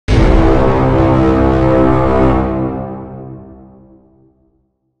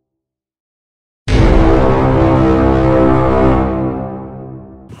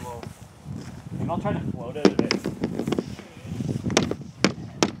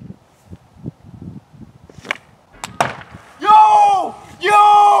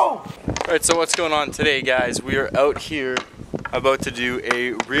Alright, so what's going on today, guys? We are out here about to do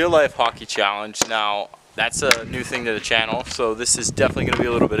a real life hockey challenge. Now, that's a new thing to the channel, so this is definitely going to be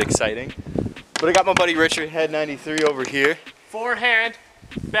a little bit exciting. But I got my buddy Richard, Head 93 over here. Forehand,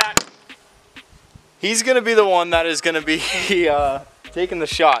 bat. He's going to be the one that is going to be taking the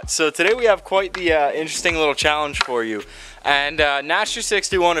shot. So today we have quite the interesting little challenge for you. And Nasher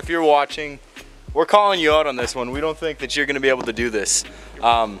 61, if you're watching, we're calling you out on this one. We don't think that you're going to be able to do this.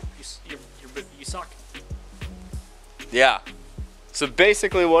 You suck. Yeah. So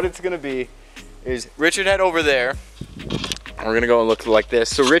basically what it's going to be is Richard Head over there. We're going to go and look like this.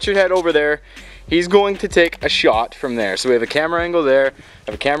 So Richard Head over there, he's going to take a shot from there. So we have a camera angle there,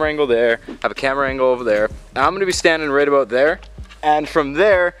 have a camera angle there, have a camera angle over there. And I'm going to be standing right about there. And from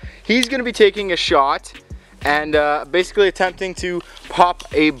there, he's going to be taking a shot and basically attempting to pop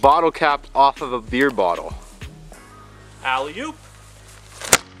a bottle cap off of a beer bottle. Alley-oop.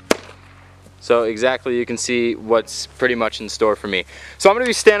 So exactly, you can see what's pretty much in store for me. So I'm going to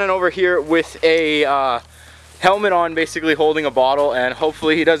be standing over here with a helmet on, basically holding a bottle, and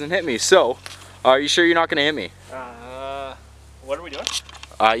hopefully he doesn't hit me. So, are you sure you're not going to hit me? What are we doing?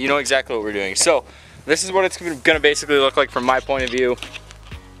 You know exactly what we're doing. So, this is what it's going to basically look like from my point of view.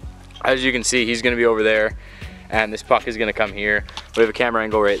 As you can see, he's going to be over there, and this puck is going to come here. We have a camera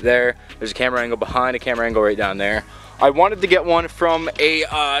angle right there. There's a camera angle behind, a camera angle right down there. I wanted to get one from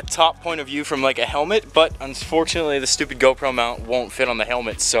a top point of view from like a helmet, but unfortunately the stupid GoPro mount won't fit on the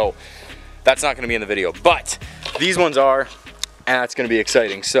helmet, so that's not going to be in the video. But these ones are, and that's going to be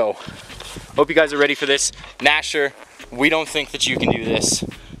exciting. So hope you guys are ready for this. Nasher, we don't think that you can do this,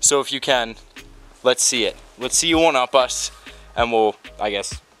 so if you can, let's see it. Let's see you one-up us, and we'll, I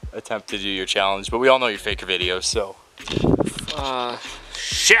guess, attempt to do your challenge. But we all know you fake your videos, so.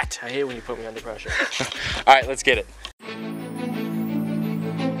 Shit! I hate when you put me under pressure. All right, let's get it.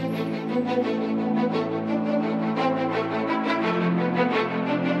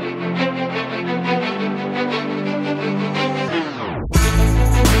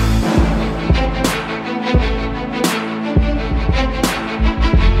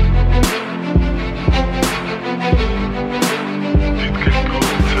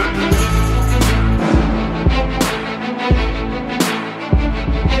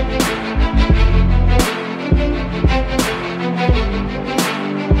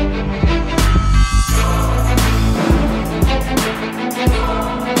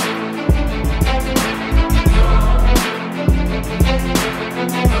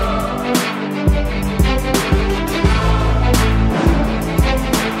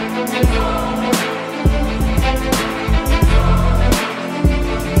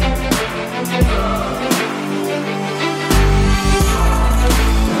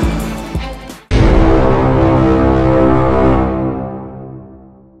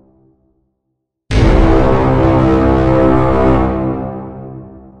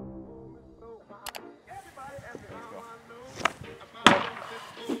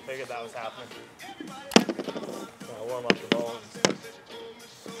 Figured that was happening. I'll warm up the balls.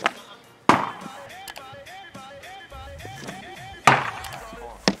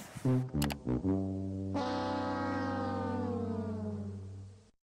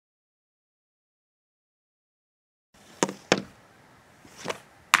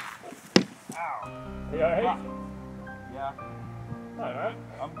 Ow. Are you alright? Yeah. Alright.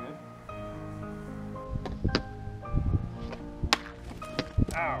 I'm good.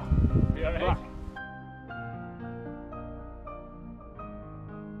 Ow. You alright?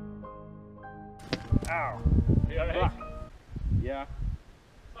 Ow. You alright? Yeah.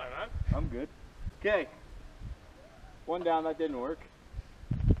 Alright. I'm good. Okay. One down, that didn't work.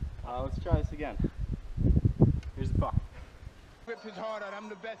 Let's try this again. Here's the puck. Rip his heart out, I'm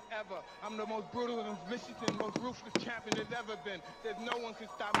the best ever. I'm the most brutal and vicious and most ruthless champion there's ever been. There's no one can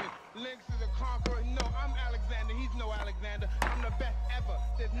stop me. Lynx is a conqueror. No, I'm Alexander. He's no Alexander. I'm the best ever.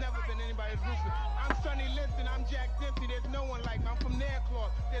 There's never been anybody as ruthless. I'm Sonny Liston. I'm Jack Dempsey. There's no one like me. I'm from Nairclaw.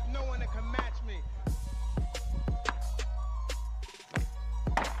 There's no one that can match me.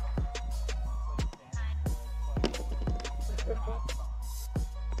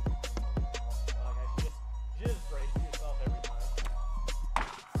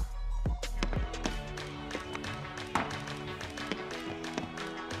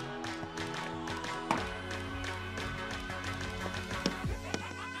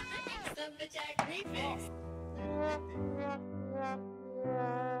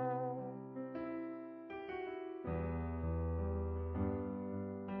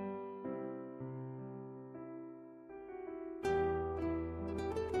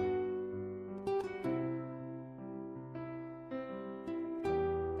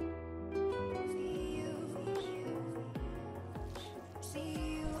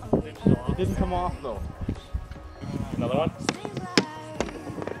 It didn't come off though. Another one?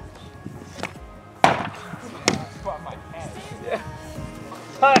 My head. Yeah.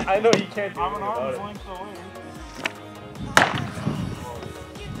 I know you can't do anything about it.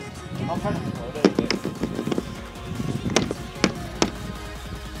 I'll try to float it a bit.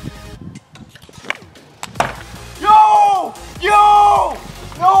 Yo! Yo!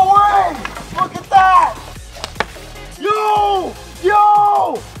 No way! Look at that! Yo!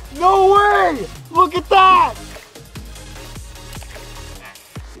 Yo! No way! Look at that!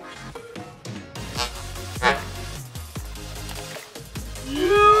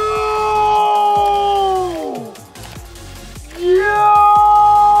 Yo! Yo!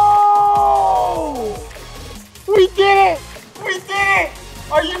 We did it! We did it!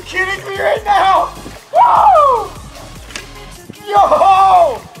 Are you kidding me right now? Woo!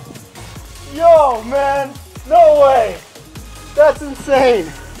 Yo! Yo, man! No way! That's insane!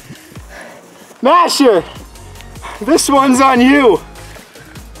 Nasher! This one's on you!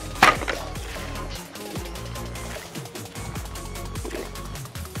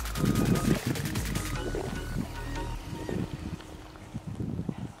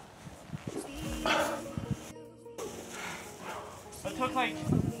 It took like...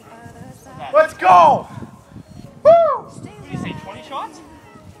 Let's go! Woo! What did you say, 20 shots?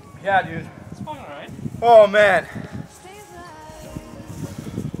 Yeah, dude. It's fine, alright. Oh, man.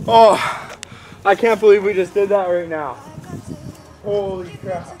 Oh, I can't believe we just did that right now. Holy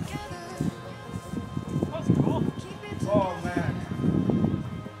crap. That was cool. Oh, man.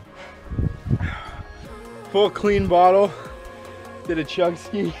 Full clean bottle. Did a chug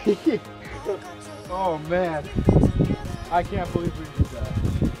ski. Oh, man. I can't believe we did that.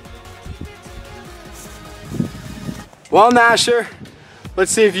 Well, Nasher,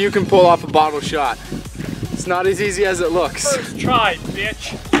 let's see if you can pull off a bottle shot. It's not as easy as it looks. First try,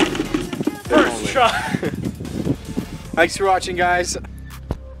 bitch. First try. Thanks for watching, guys.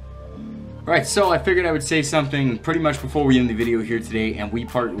 Alright, so I figured I would say something pretty much before we end the video here today, and we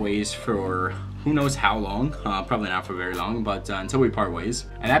part ways for who knows how long, probably not for very long, but until we part ways.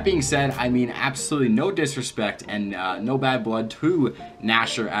 And that being said, I mean absolutely no disrespect and no bad blood to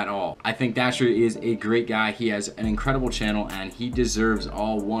Nasher at all. I think Nasher is a great guy. He has an incredible channel and he deserves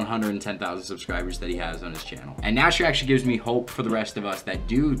all 110,000 subscribers that he has on his channel. And Nasher actually gives me hope for the rest of us that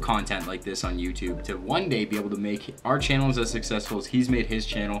do content like this on YouTube to one day be able to make our channels as successful as he's made his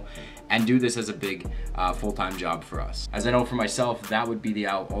channel and do this as a big full-time job for us. As I know for myself, that would be the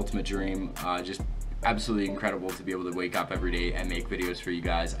ultimate dream. Just absolutely incredible to be able to wake up every day and make videos for you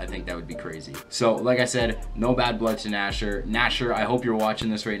guys. I think that would be crazy. So like I said, no bad blood to Nasher. Nasher, I hope you're watching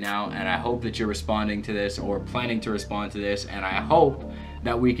this right now, and I hope that you're responding to this or planning to respond to this, and I hope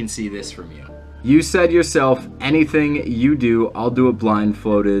that we can see this from you. You said yourself, anything you do, I'll do it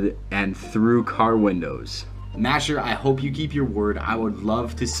blindfolded and through car windows. Nasher, I hope you keep your word. I would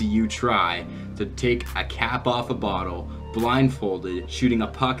love to see you try to take a cap off a bottle, blindfolded, shooting a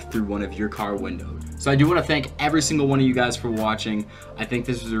puck through one of your car windows. So I do want to thank every single one of you guys for watching. I think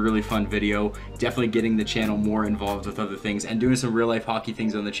this was a really fun video. Definitely getting the channel more involved with other things and doing some real life hockey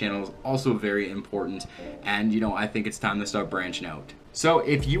things on the channel is also very important. And you know, I think it's time to start branching out. So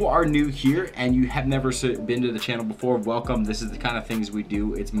if you are new here and you have never been to the channel before, welcome. This is the kind of things we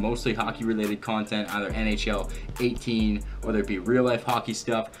do. It's mostly hockey related content, either NHL 18, whether it be real life hockey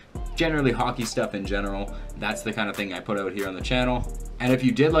stuff, generally hockey stuff in general. That's the kind of thing I put out here on the channel. And if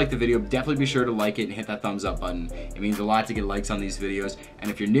you did like the video, definitely be sure to like it and hit that thumbs up button. It means a lot to get likes on these videos. And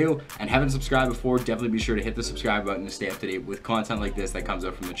if you're new and haven't subscribed before, definitely be sure to hit the subscribe button to stay up to date with content like this that comes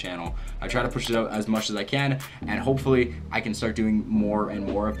out from the channel. I try to push it out as much as I can, and hopefully I can start doing more and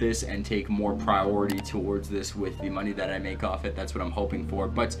more of this and take more priority towards this with the money that I make off it. That's what I'm hoping for.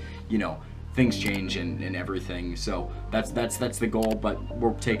 But you know, things change and everything, so that's the goal, but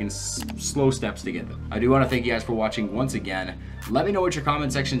we're taking slow steps to get them. I do want to thank you guys for watching once again. Let me know what your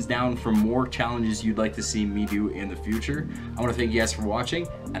comment sections down for more challenges you'd like to see me do in the future. I want to thank you guys for watching,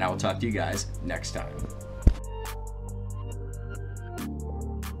 and I will talk to you guys next time.